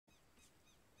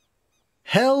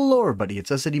Hello everybody, it's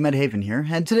us at Medhaven here,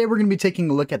 and today we're going to be taking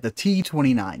a look at the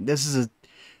T29. This is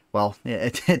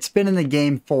it's been in the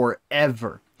game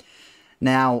forever.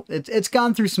 Now, it's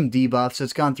gone through some debuffs,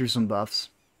 it's gone through some buffs,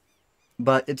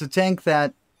 but it's a tank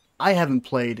that I haven't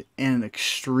played in an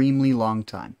extremely long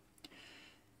time.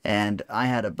 And I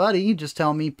had a buddy just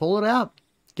tell me, pull it out,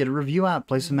 get a review out,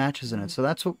 play some matches in it. So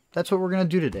that's what we're going to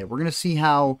do today. We're going to see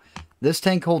how this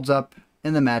tank holds up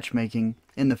in the matchmaking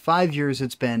in the 5 years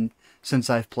it's been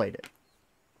since I've played it.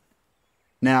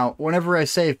 Now, whenever I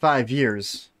say 5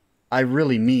 years, I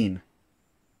really mean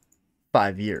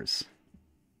 5 years.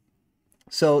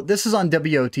 So this is on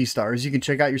WOT Stars. You can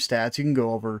check out your stats. You can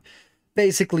go over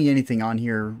basically anything on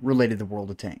here related to the World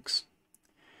of Tanks.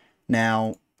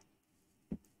 Now,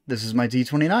 this is my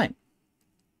T29.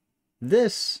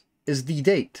 This is the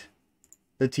date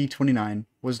the T29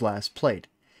 was last played.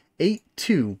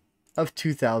 8/2 of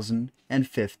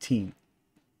 2015.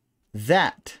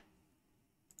 That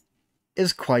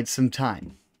is quite some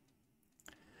time.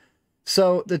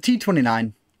 So the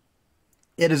T29,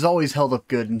 it has always held up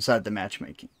good inside the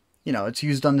matchmaking. You know, it's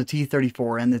used on the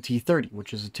T34 and the T30,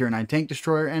 which is a Tier 9 tank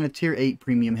destroyer and a Tier 8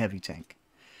 premium heavy tank.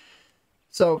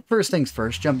 So first things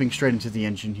first, jumping straight into the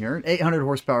engine here. 800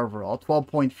 horsepower overall,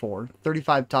 12.4,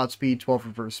 35 top speed, 12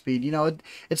 reverse speed. You know,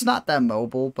 it's not that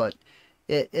mobile, but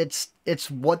it's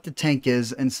what the tank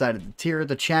is inside of the tier.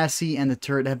 The chassis and the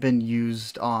turret have been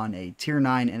used on a Tier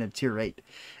 9 and a Tier 8.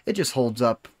 It just holds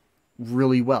up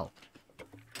really well.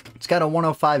 It's got a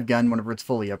 105 gun whenever it's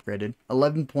fully upgraded,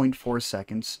 11.4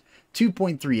 seconds,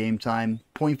 2.3 aim time,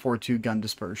 0.42 gun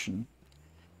dispersion.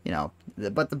 You know,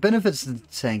 but the benefits of the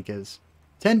tank is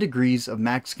 10 degrees of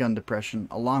max gun depression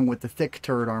along with the thick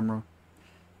turret armor,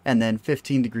 and then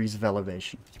 15 degrees of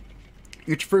elevation.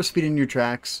 Your first speed in your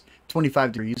tracks,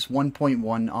 25 degrees,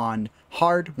 1.1 on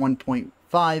hard,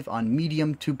 1.5 on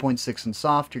medium, 2.6 on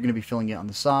soft. You're going to be filling it on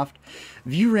the soft.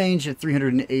 View range at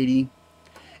 380.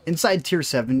 Inside Tier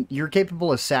 7, you're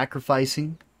capable of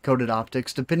sacrificing coated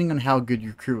optics depending on how good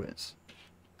your crew is.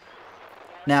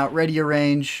 Now, radio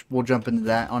range, we'll jump into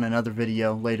that on another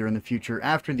video later in the future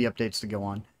after the updates to go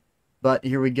on. But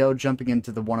here we go, jumping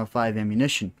into the 105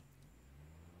 ammunition.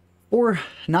 Or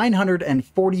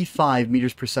 945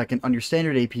 meters per second on your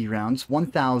standard AP rounds,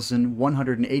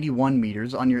 1,181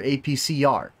 meters on your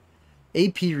APCR.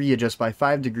 AP readjusts by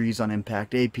 5 degrees on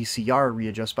impact, APCR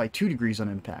readjusts by 2 degrees on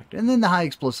impact, and then the high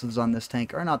explosives on this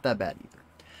tank are not that bad either.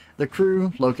 The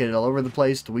crew, located all over the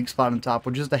place, the weak spot on top,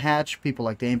 which is the hatch, people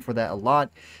like to aim for that a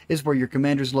lot, is where your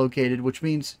commander is located, which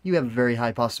means you have a very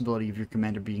high possibility of your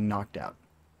commander being knocked out.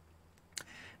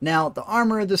 Now, the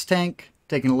armor of this tank,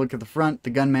 taking a look at the front, the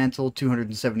gun mantle,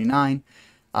 279.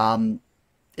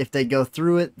 If they go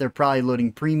through it, they're probably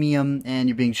loading premium, and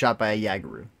you're being shot by a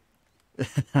Yaguru.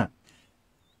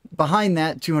 Behind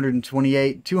that,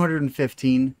 228,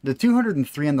 215. The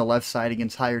 203 on the left side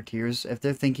against higher tiers, if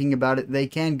they're thinking about it, they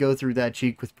can go through that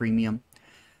cheek with premium.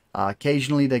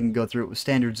 Occasionally, they can go through it with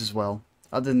standards as well.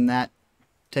 Other than that,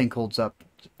 tank holds up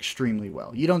extremely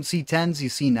well. You don't see 10s, you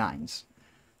see 9s.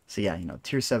 So yeah, you know,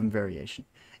 Tier 7 variation.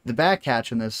 The back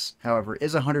hatch on this, however,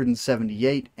 is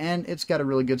 178, and it's got a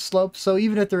really good slope, so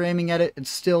even if they're aiming at it, it's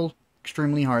still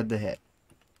extremely hard to hit.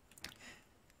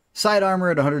 Side armor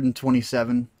at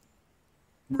 127,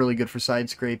 really good for side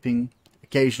scraping.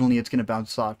 Occasionally it's going to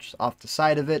bounce off the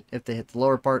side of it if they hit the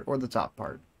lower part or the top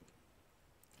part.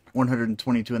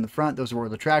 122 in the front, those are where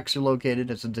the tracks are located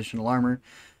as additional armor.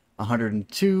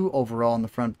 102 overall on the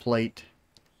front plate.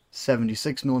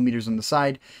 76 millimeters on the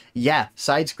side. Yeah,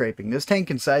 side scraping. This tank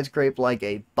can side scrape like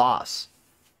a boss.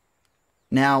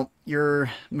 Now,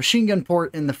 your machine gun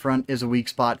port in the front is a weak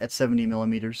spot at 70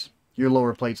 millimeters. Your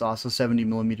lower plate's also 70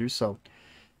 millimeters, so,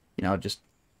 you know, just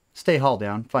stay hull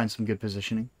down, find some good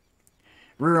positioning.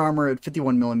 Rear armor at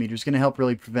 51 millimeters, going to help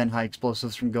really prevent high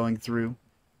explosives from going through.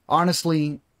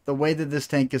 Honestly, the way that this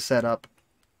tank is set up,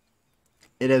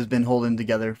 it has been holding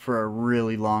together for a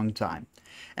really long time.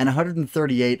 And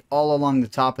 138 all along the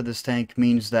top of this tank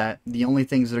means that the only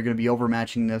things that are going to be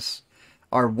overmatching this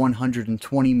are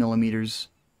 120 millimeters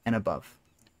and above.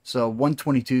 So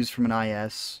 122s from an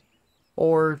IS,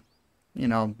 or, you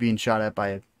know, being shot at by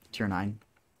a Tier 9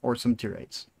 or some Tier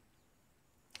 8s.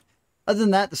 Other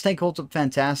than that, this tank holds up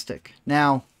fantastic.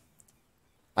 Now,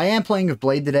 I am playing with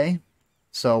Blade today,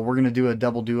 so we're going to do a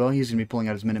double duo. He's going to be pulling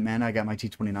out his Minuteman. I got my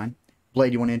T29.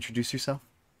 Blade, you want to introduce yourself?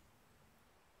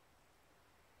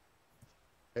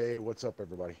 Hey, what's up,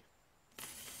 everybody?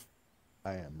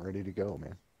 I am ready to go,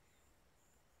 man.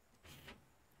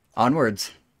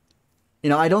 Onwards. You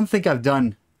know, I don't think I've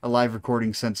done a live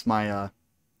recording since my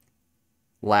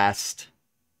last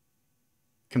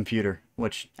computer,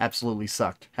 which absolutely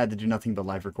sucked. Had to do nothing but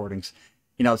live recordings.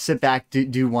 You know, sit back,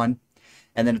 do one,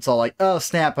 and then it's all like, oh,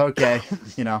 snap, okay,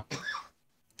 you know.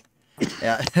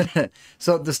 Yeah.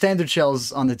 So the standard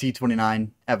shells on the T29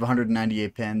 have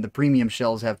 198 pin. The premium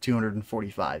shells have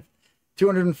 245.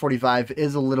 245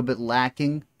 is a little bit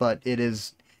lacking, but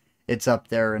it's up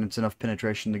there, and it's enough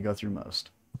penetration to go through most.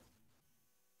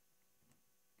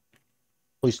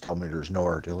 Please tell me there's no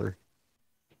artillery.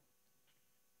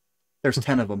 There's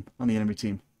 10 of them on the enemy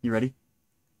team. You ready?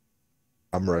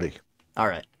 I'm ready. All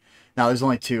right. Now, there's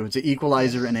only 2. It's an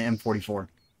Equalizer and an M44.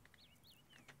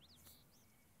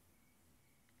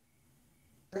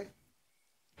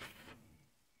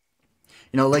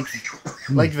 You know, Lake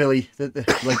Valley,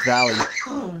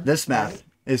 this map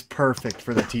is perfect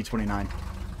for the T29.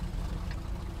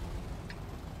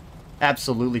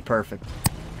 Absolutely perfect.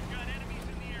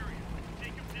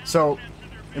 So,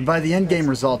 by the end game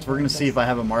results, we're going to see if I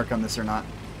have a mark on this or not.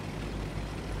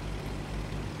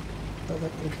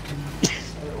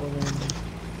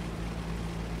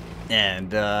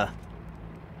 And, I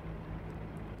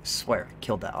swear, I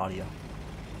killed that audio.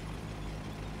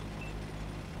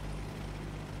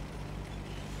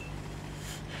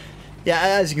 Yeah,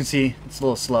 as you can see, it's a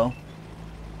little slow.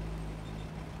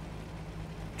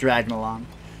 Dragging along.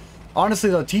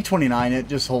 Honestly, though, T29, it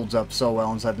just holds up so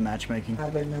well inside the matchmaking.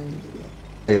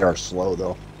 They are slow,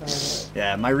 though.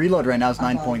 Yeah, my reload right now is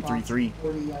 9.33.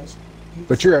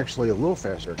 But you're actually a little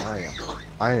faster than I am.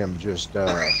 I am just,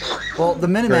 well, the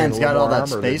Minuteman's got all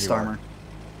that armor spaced armor.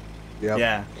 Yep.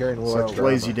 Yeah, Carrying a little so it extra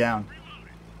weighs armor. you down.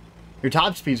 Your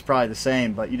top speed's probably the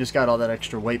same, but you just got all that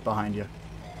extra weight behind you.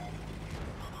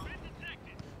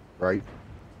 Right?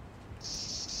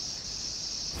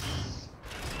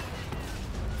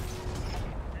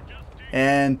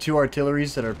 And 2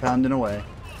 artilleries that are pounding away.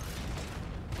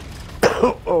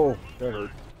 Oh, that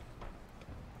hurt.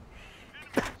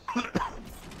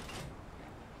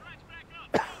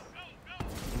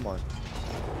 Come on.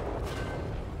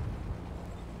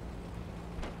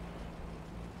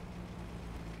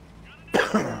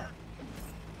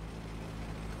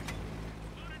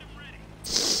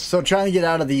 So trying to get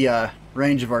out of the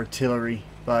range of artillery,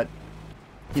 but,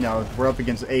 you know, we're up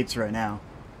against 8s right now.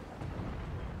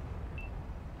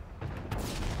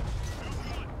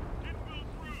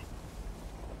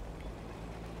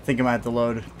 I think I might have to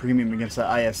load premium against the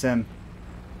ISM.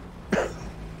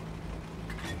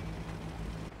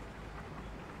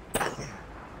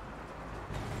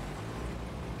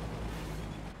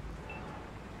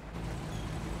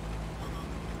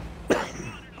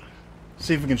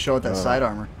 See if we can show it that side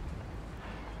armor.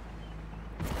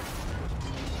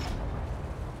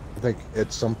 I think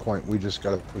at some point we just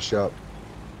got to push up.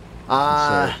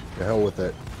 Ah. So, the hell with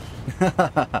it.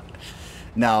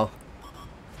 No.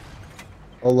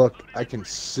 Oh, look, I can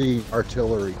see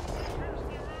artillery.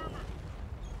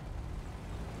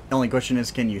 The only question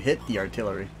is, can you hit the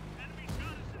artillery?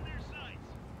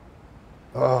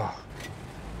 Oh.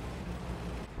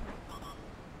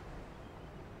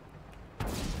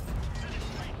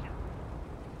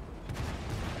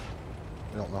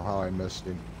 I don't know how I missed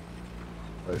him.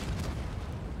 But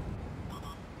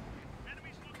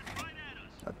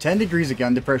 10 degrees of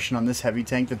gun depression on this heavy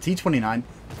tank. The T29,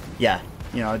 yeah,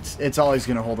 you know, it's always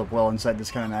going to hold up well inside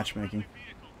this kind of matchmaking.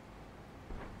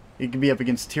 It can be up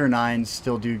against tier 9s,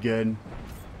 still do good.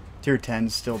 Tier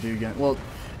 10s still do good. Well,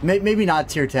 maybe not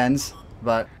tier 10s,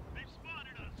 but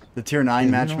the tier 9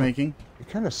 matchmaking. It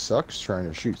kind of sucks trying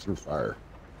to shoot through fire.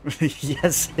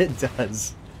 Yes, it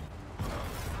does.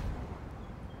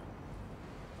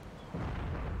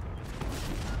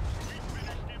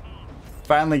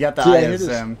 Finally got the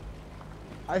ISM.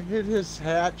 I hit his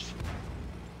hatch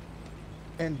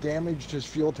and damaged his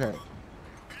fuel tank.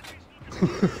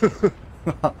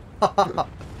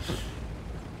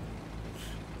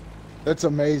 That's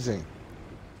amazing.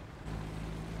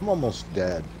 I'm almost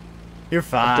dead. You're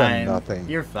fine. I've done nothing.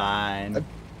 You're fine. I've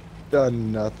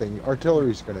done nothing.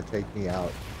 Artillery's gonna take me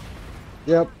out.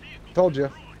 Yep, told you.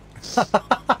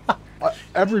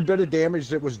 Every bit of damage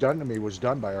that was done to me was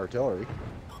done by artillery.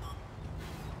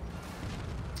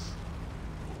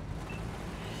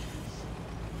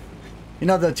 You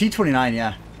know, the T29,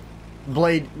 yeah.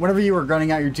 Blade, whenever you were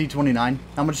gunning out your T29,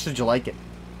 how much did you like it?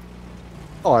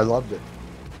 Oh, I loved it.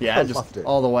 Yeah, I just loved it.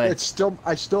 all the way. It's still,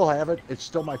 I still have it. It's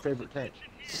still my favorite tank.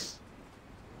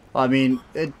 I mean,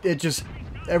 it just,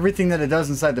 everything that it does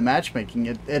inside the matchmaking,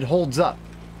 it holds up.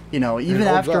 You know, even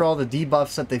after all the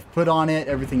debuffs that they've put on it,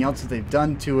 everything else that they've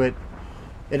done to it,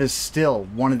 it is still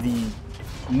one of the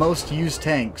most used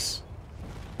tanks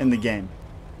in the game.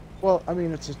 Well, I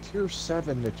mean, it's a tier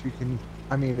 7 that you can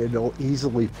I mean, it'll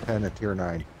easily pen a tier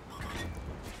 9.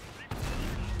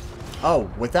 Oh,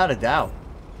 without a doubt.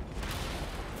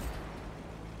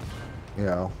 You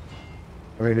know,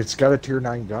 I mean, it's got a tier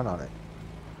 9 gun on it.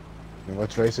 I mean,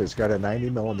 let's face it, it's got a 90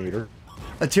 millimeter.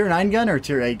 A tier 9 gun or a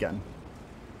tier 8 gun?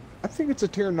 I think it's a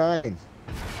tier 9.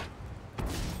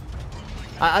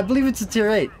 I believe it's a tier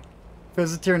 8. If it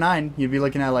was a tier 9, you'd be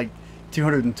looking at like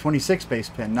 226 base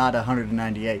pin, not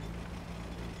 198.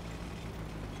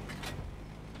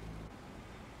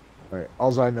 All right.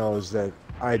 All I know is that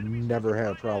I never had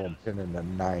a problem pinning a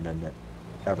 9 in it,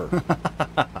 ever.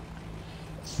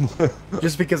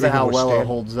 Just because of how well it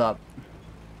holds up.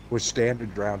 With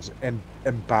standard rounds and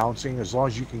bouncing, as long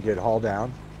as you can get hull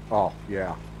down. Oh,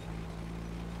 yeah.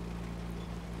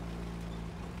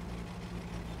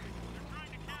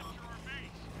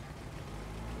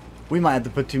 We might have to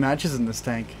put 2 matches in this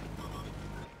tank.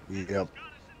 Yep.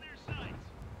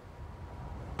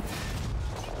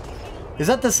 Is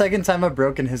that the second time I've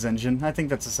broken his engine? I think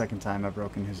that's the second time I've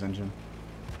broken his engine.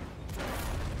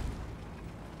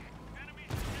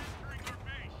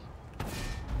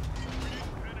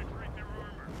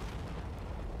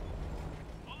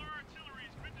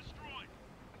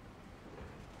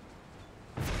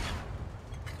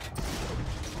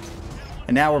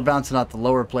 And now we're bouncing out the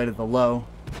lower plate of the low.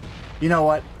 You know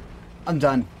what? I'm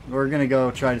done. We're going to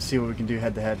go try to see what we can do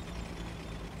head to head.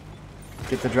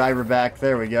 Get the driver back.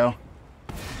 There we go.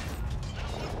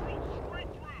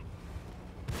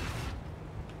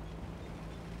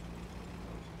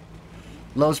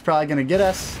 Low's probably going to get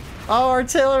us. Oh,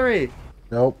 artillery!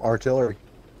 Nope, artillery.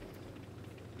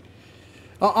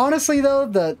 Honestly, though,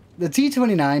 the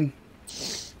T29,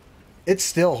 it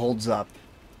still holds up.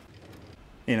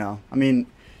 You know, I mean,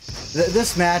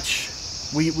 this match,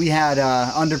 we had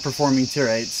underperforming tier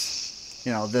 8s.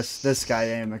 You know, this guy,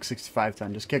 AMX 65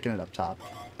 ton, just kicking it up top.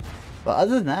 But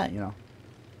other than that, you know,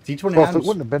 T29. Well, if it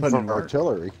wouldn't have been for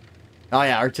artillery. Oh,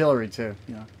 yeah, artillery, too,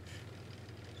 you know.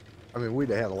 I mean, we'd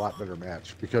have had a lot better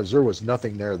match because there was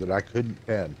nothing there that I couldn't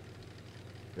pen.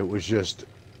 It was just,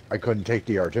 I couldn't take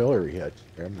the artillery hit.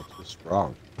 Damn, it's just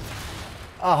strong.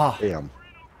 Ah, damn.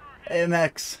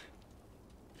 AMX.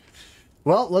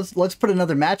 Well, let's put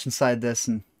another match inside this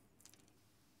and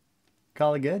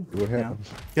call it good. What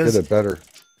happens? You know?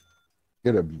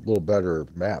 Get a little better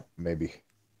map, maybe.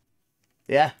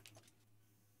 Yeah.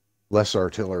 Less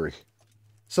artillery.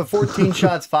 So 14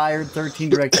 shots fired, 13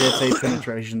 direct hits, 8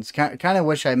 penetrations. Kind of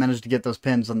wish I managed to get those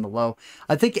pins on the low.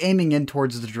 I think aiming in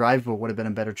towards the drive would have been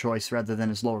a better choice rather than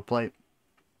his lower plate.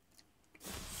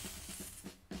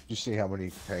 You see how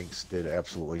many tanks did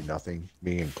absolutely nothing,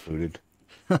 me included.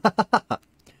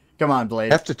 Come on,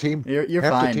 Blade. Half the team. You're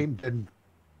half fine.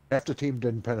 Half the team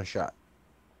didn't pen a shot.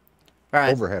 All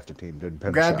right. Over half the team didn't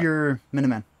pen a shot. Grab your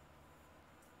Miniman.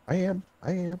 I am.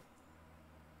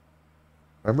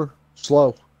 Remember?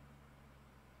 Slow.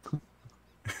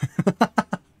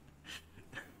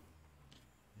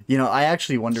 You know, I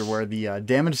actually wonder where the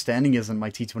damage standing is in my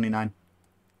T29.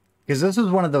 Because this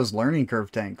was one of those learning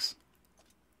curve tanks.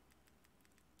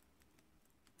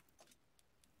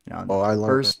 You know, I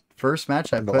learned first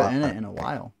match I put in it in a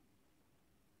while.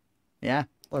 Yeah.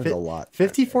 Learned a lot.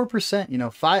 54%, you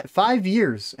know, five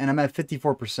years and I'm at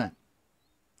 54%.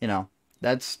 You know,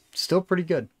 that's still pretty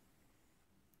good.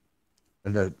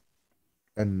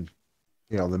 And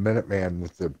you know, the Minuteman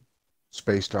with the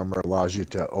spaced armor allows you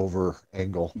to over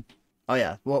angle. Oh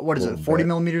yeah. What is it? 40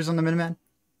 millimeters on the Minuteman?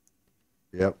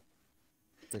 Yep.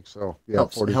 I think so. Yeah.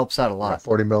 Helps out a lot. Yeah,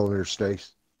 40 millimeter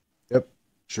stace. Yep.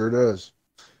 Sure does.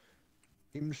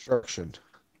 Team destruction.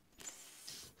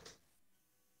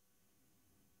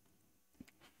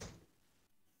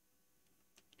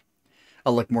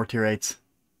 Oh, look, more tier 8s.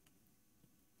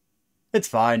 It's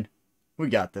fine. We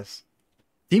got this.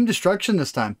 Team destruction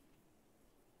this time.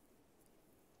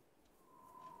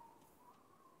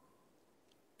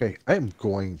 Okay, I am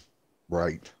going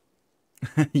right.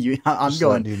 I'm going. You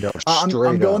know, I'm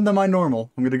going up. to my normal.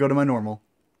 I'm going to go to my normal.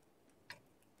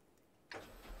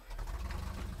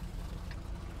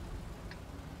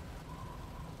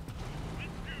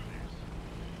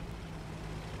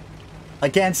 I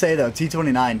can't say though,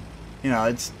 T29, you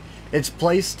know, its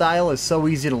play style is so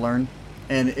easy to learn,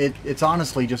 and it's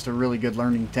honestly just a really good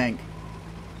learning tank.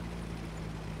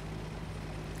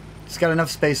 It's got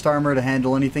enough spaced armor to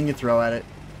handle anything you throw at it.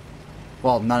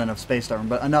 Well, not enough spaced armor,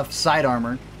 but enough side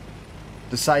armor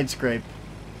to side scrape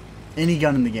any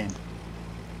gun in the game.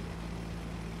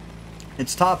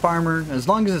 It's top armor, as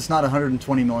long as it's not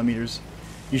 120 millimeters,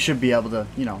 you should be able to,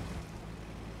 you know,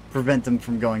 prevent them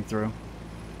from going through.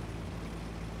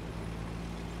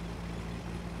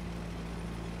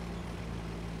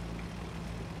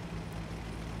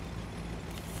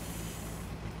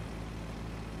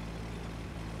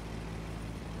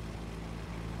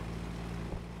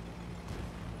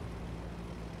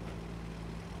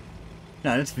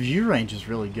 No, its view range is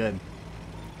really good.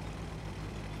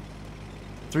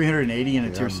 380 in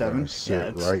a tier 7. Sit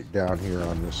It's right down here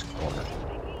on this corner.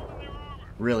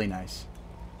 really nice.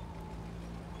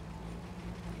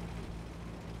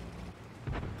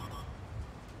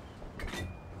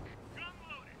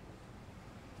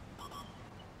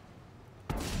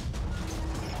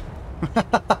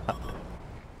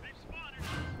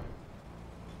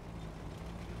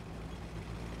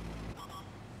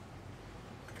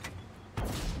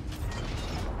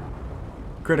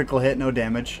 Critical hit, no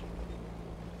damage.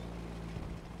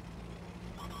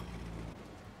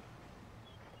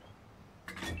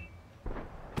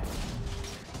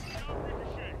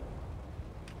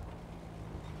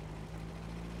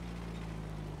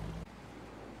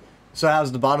 So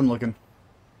how's the bottom looking?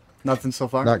 Nothing so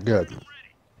far? Not good.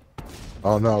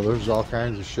 Oh no, there's all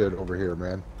kinds of shit over here,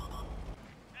 man.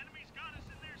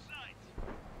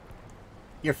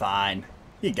 You're fine.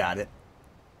 You got it.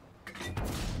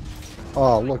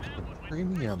 Oh, look at the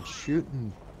premium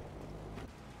shooting.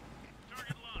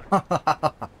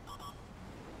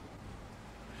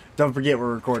 Don't forget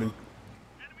we're recording.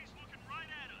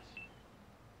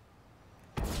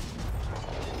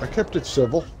 I kept it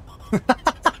civil.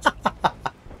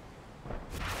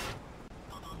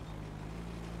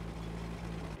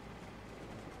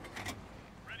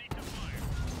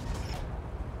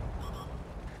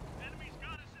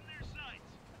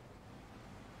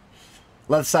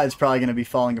 Left side's probably going to be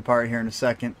falling apart here in a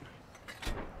second.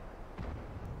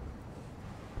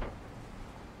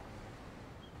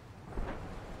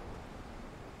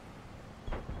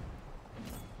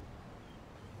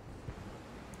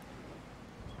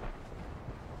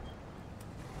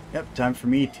 Yep, time for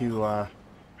me to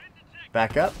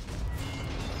back up.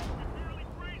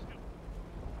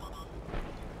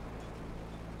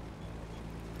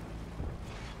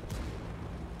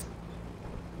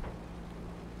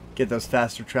 Get those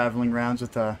faster traveling rounds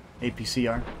with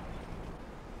APCR.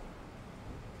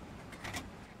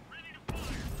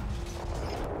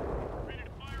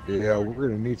 Yeah, we're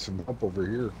gonna need some help over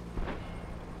here.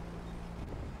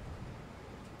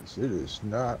 'Cause it is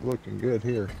not looking good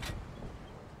here.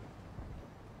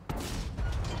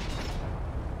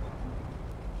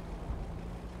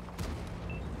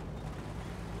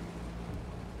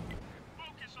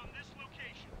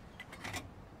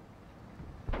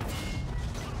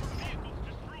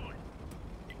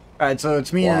 Alright, so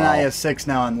it's me and Wow. an IS-6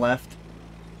 now on left.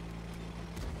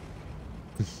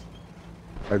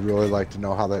 I'd really like to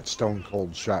know how that Stone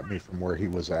Cold shot me from where he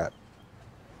was at.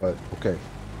 But, okay.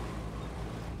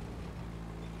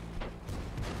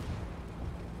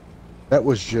 That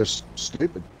was just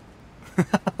stupid.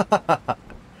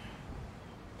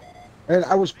 And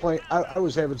I was playing, I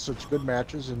was having such good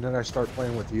matches, and then I start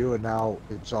playing with you, and now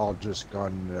it's all just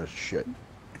gone to shit.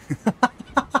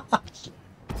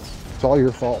 It's all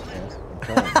your fault, man. I'm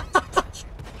telling you.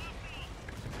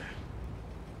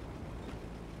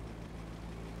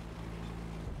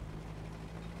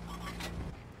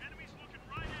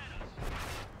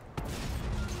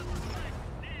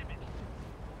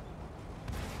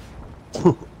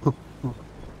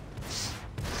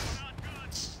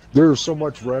 There's so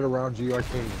much red around you, I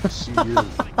can't even see your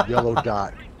yellow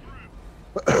dot.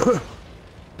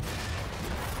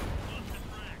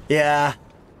 Yeah.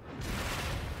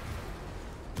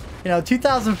 You know,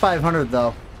 2,500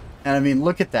 though. And I mean,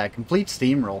 look at that. Complete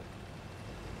steamroll.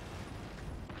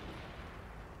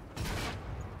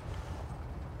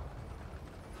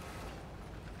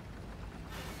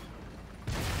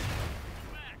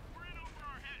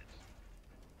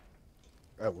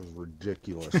 That was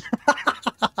ridiculous.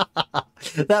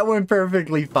 That went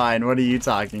perfectly fine. What are you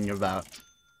talking about?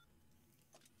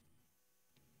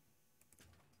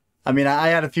 I mean, I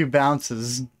had a few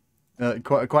bounces.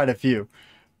 Quite a few.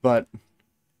 But,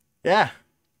 yeah.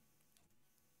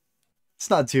 It's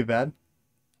not too bad.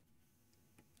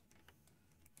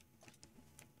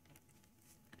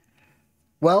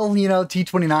 Well, you know,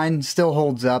 T29 still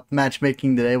holds up.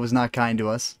 Matchmaking today was not kind to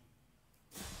us.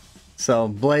 So,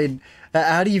 Blade,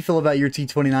 how do you feel about your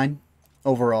T29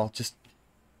 overall? Just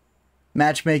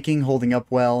matchmaking, holding up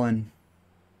well, and...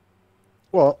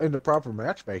 Well, in the proper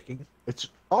matchmaking, it's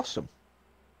awesome.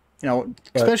 You know,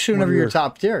 especially whenever you're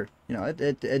top tier. You know,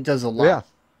 it does a lot. Yeah.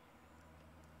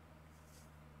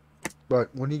 But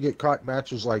when you get caught in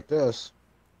matches like this,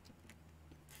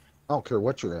 I don't care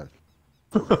what you're in.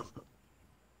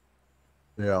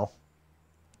 You know?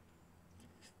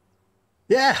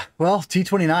 Yeah, well,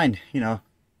 T29, you know,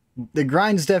 the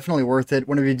grind's definitely worth it.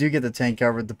 Whenever you do get the tank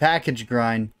covered, the package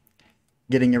grind,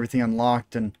 getting everything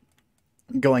unlocked and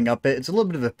going up it, it's a little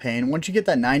bit of a pain. Once you get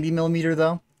that 90mm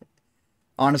though,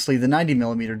 Honestly, the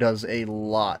 90mm does a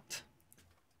lot.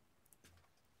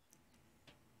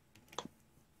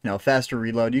 Faster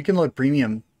reload. You can load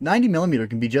premium. 90mm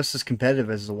can be just as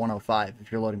competitive as the 105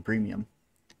 if you're loading premium.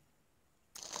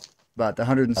 But the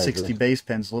 160 base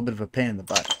pen's a little bit of a pain in the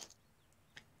butt.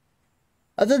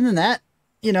 Other than that,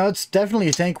 it's definitely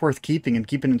a tank worth keeping and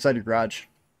keeping inside your garage.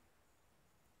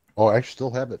 Oh, I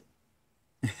still have it.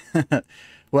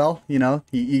 Well,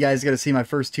 you guys got to see my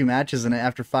first 2 matches and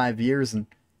after 5 years, and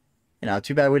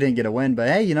too bad we didn't get a win. But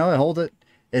hey,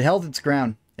 it held its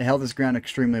ground. It held its ground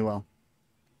extremely well.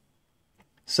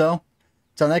 So,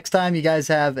 till next time, you guys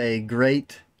have a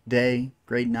great day,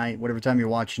 great night, whatever time you're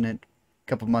watching it. A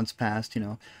couple months past,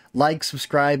 like,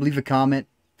 subscribe, leave a comment.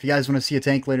 If you guys want to see a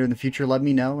tank later in the future, let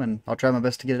me know, and I'll try my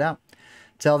best to get it out.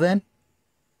 Till then,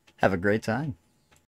 have a great time.